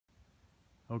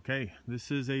Okay,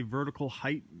 this is a vertical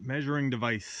height measuring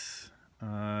device,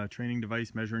 training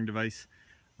device, measuring device.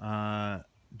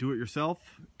 Do it yourself.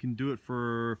 You can do it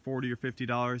for $40 or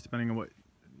 $50 depending on what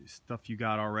stuff you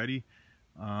got already.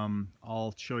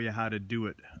 I'll show you how to do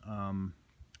it.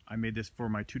 I made this for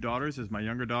my two daughters. This is my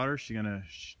younger daughter. She's gonna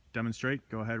demonstrate.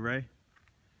 Go ahead, Ray.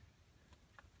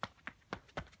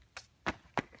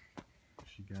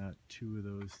 She got two of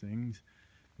those things.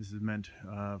 This is meant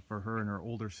for her and her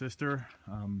older sister.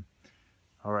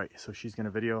 All right, so she's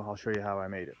gonna video. I'll show you how I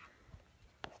made it.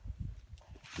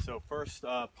 So first,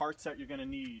 parts that you're gonna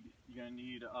need. You're gonna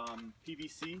need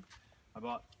PVC.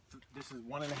 This is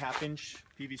 1.5 inch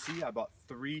PVC. I bought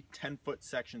 3 10-foot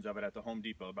sections of it at the Home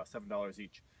Depot, about $7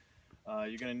 each.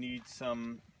 You're gonna need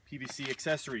some PVC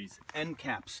accessories, end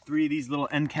caps. 3 of these little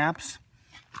end caps,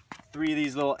 3 of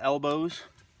these little elbows,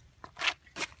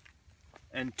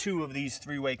 and 2 of these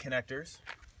 3-way connectors.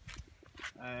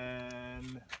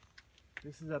 And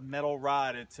this is a metal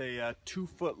rod. It's a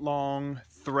 2-foot long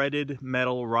threaded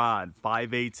metal rod,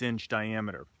 5/8 inch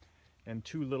diameter. And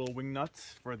 2 little wing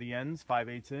nuts for the ends,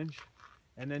 5/8 inch.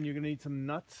 And then you're gonna need some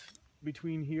nuts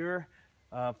between here,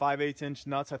 5/8 inch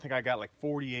nuts. I think I got like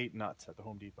 48 nuts at the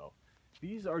Home Depot.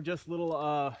 These are just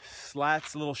little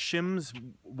slats, little shims,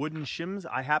 wooden shims.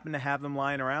 I happen to have them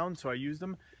lying around, so I use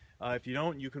them. If you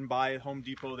don't, you can buy at Home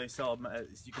Depot. They sell them.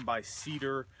 You can buy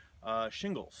cedar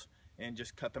shingles and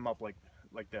just cut them up like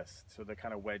this, so they're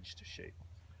kind of wedged to shape.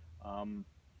 You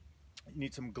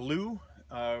need some glue.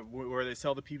 Where they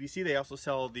sell the PVC, they also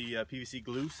sell the PVC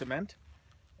glue cement.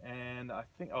 And I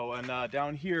think,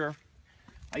 down here,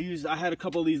 I had a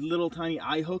couple of these little tiny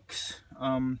eye hooks,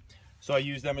 so I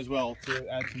used them as well to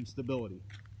add some stability.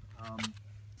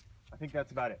 I think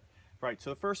that's about it. Right,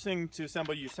 so the first thing to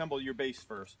assemble, you assemble your base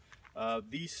first. I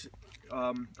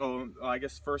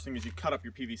guess first thing is you cut up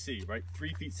your PVC, right?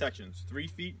 3 feet sections, 3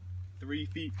 feet, 3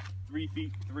 feet, 3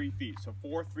 feet, 3 feet. So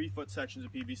 4 3-foot sections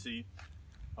of PVC.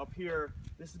 Up here,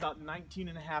 this is about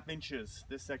 19.5 inches.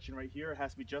 This section right here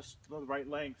has to be just the right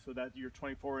length so that your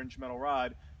 24-inch metal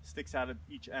rod sticks out of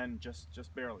each end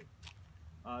just barely.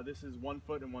 This is 1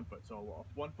 foot and 1 foot. So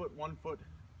 1 foot, 1 foot,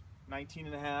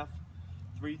 19.5.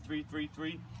 3, 3, 3,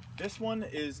 3. This one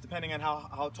is depending on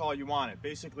how tall you want it.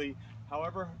 Basically,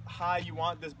 however high you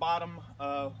want this bottom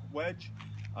wedge,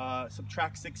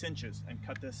 subtract 6 inches and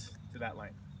cut this to that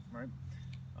length. Right.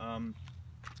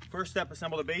 First step,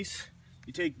 assemble the base.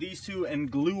 You take these 2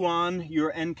 and glue on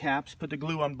your end caps. Put the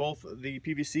glue on both the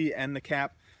PVC and the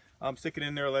cap. Stick it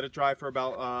in there, let it dry for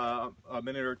about a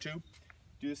minute or 2.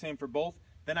 Do the same for both.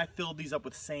 Then I filled these up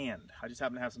with sand. I just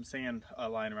happen to have some sand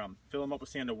lying around. Fill them up with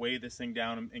sand to weigh this thing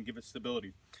down and give it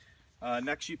stability.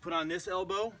 Next, you put on this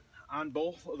elbow on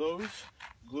both of those.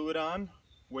 Glue it on.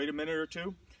 Wait a minute or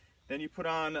 2. Then you put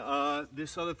on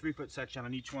this other 3-foot section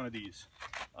on each one of these.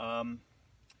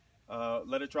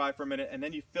 Let it dry for a minute, and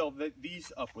then you fill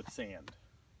these up with sand.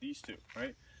 These 2,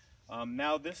 right?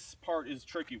 Now this part is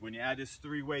tricky. When you add this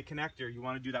 3-way connector, you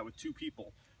want to do that with 2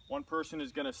 people. One person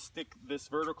is going to stick this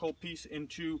vertical piece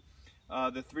into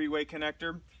the 3-way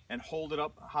connector and hold it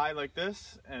up high like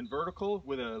this and vertical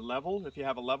with a level. If you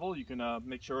have a level, you can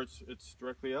make sure it's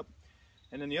directly up.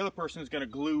 And then the other person is going to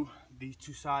glue these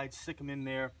 2 sides, stick them in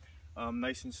there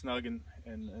nice and snug and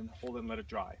hold it and let it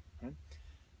dry. Okay?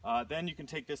 Then you can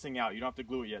take this thing out. You don't have to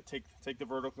glue it yet. Take the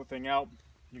vertical thing out.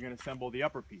 You're going to assemble the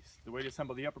upper piece. The way to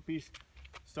assemble the upper piece,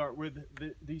 start with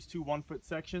these 2 1-foot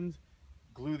sections.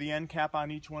 Glue the end cap on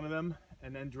each one of them,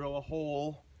 and then drill a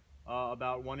hole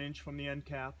about 1 inch from the end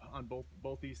cap on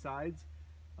both these sides.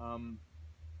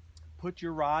 Put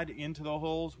your rod into the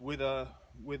holes with the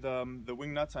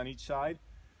wing nuts on each side,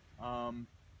 and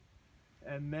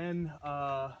then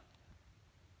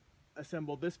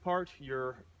assemble this part,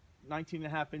 your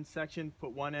 19.5 inch section.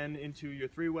 Put one end into your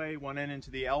 3-way, one end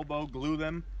into the elbow. Glue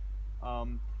them,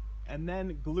 and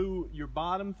then glue your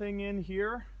bottom thing in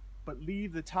here, but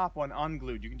leave the top one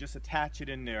unglued. You can just attach it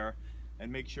in there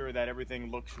and make sure that everything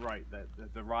looks right, that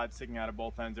the rod sticking out of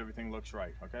both ends, everything looks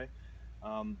right. Okay.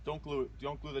 Don't glue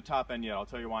the top end yet. I'll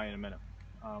tell you why in a minute.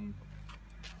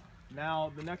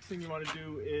 Now the next thing you want to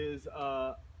do is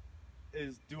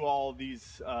do all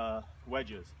these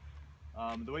wedges.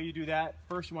 The way you do that,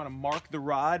 first you want to mark the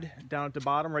rod down at the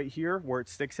bottom right here where it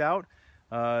sticks out.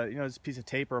 This piece of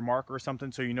tape or a marker or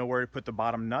something, so you know where to put the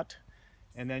bottom nut.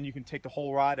 And then you can take the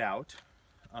whole rod out.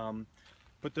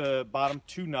 Put the bottom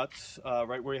 2 nuts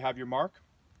right where you have your mark.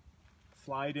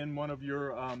 Slide in one of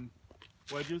your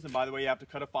wedges, and by the way, you have to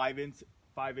cut a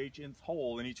 5/8 inch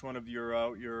hole in each one of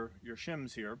your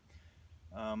shims here.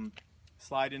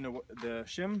 Slide in the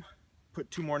shim, put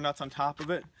 2 more nuts on top of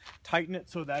it. Tighten it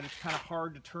so that it's kind of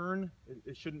hard to turn.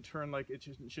 It shouldn't turn like, it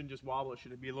shouldn't just wobble. It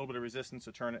should be a little bit of resistance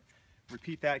to turn it.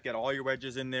 Repeat that, get all your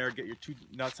wedges in there, get your 2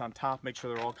 nuts on top, make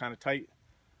sure they're all kind of tight.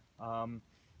 And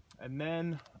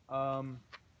then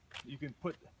you can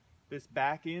put this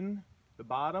back in the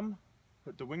bottom,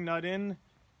 put the wing nut in,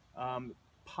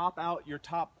 pop out your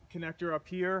top connector up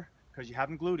here, because you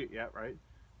haven't glued it yet, right?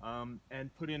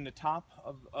 And put in the top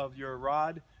of your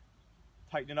rod,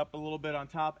 tighten it up a little bit on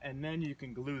top, and then you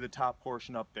can glue the top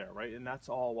portion up there, right? And that's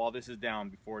all while this is down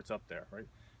before it's up there, right?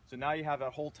 So now you have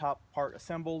that whole top part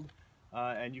assembled,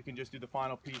 and you can just do the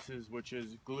final pieces, which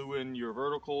is glue in your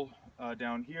vertical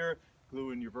down here,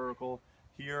 glue in your vertical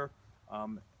here,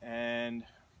 and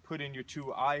put in your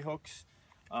 2 eye hooks.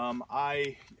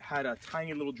 I had a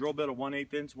tiny little drill bit, a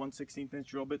 1/8 inch, 1/16 inch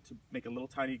drill bit to make a little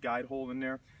tiny guide hole in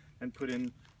there, and put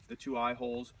in the 2 eye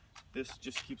holes. This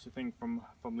just keeps the thing from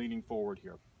leaning forward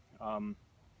here.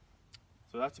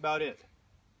 So that's about it.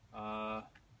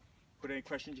 Put any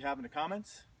questions you have in the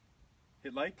comments.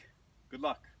 Hit like. Good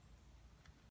luck.